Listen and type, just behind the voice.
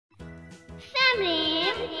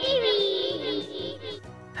Samrhym TV।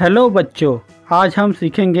 Hello बच्चों, आज हम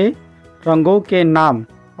सीखेंगे रंगों के नाम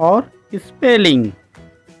और spelling.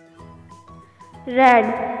 Red,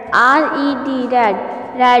 R-E-D, red.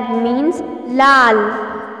 Red means laal.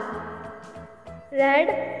 Red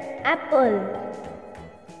apple.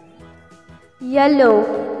 Yellow,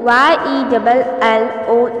 Y-E-L-L-O-W.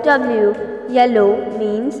 Yellow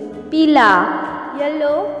means Peela.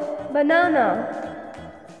 Yellow banana.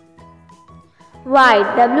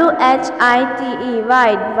 White, W-H-I-T-E,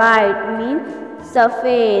 white. White means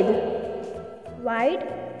safed. White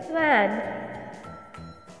swan.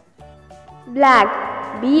 Black,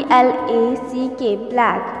 B-L-A-C-K,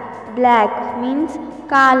 black. Black means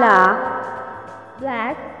kala.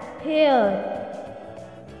 Black hair.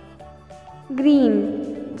 Green,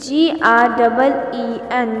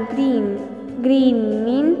 G-R-E-E-N, green. Green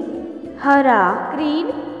means Hara. Green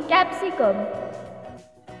capsicum.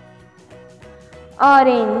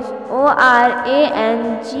 Orange, O-R-A-N-G-E,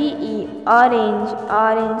 orange.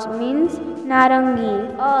 Orange means Narangi.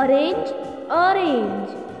 Orange orange.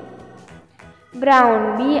 Brown,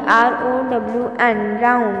 B-R-O-W-N,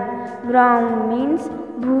 brown. Brown means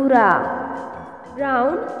bhura.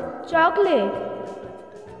 Brown chocolate.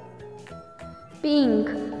 Pink,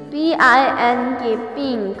 P-I-N-K,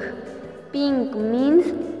 pink. Pink means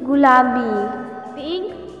Gulabi. Pink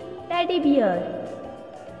teddy bear.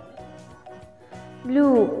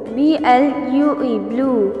 Blue, B-L-U-E,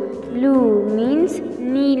 blue. Blue means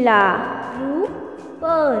Neela. Blue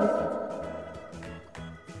purse.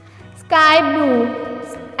 Sky blue,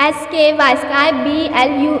 S-K-Y, sky,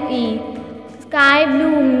 B-L-U-E. Sky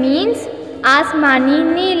blue means ashmani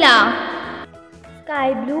Neela. Sky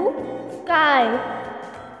blue sky.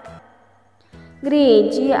 Grey,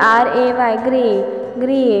 G-R-A-Y, grey.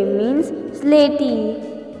 Grey means Slati.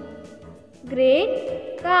 Grey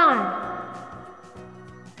car.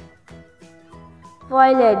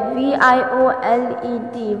 Voilet,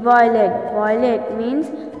 V-I-O-L-E-T, violet. Violet means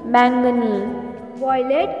Bengani.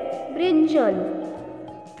 Voilet brinjal.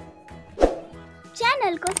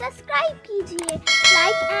 Channel को subscribe कीजिए,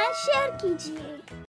 like and share कीजिए।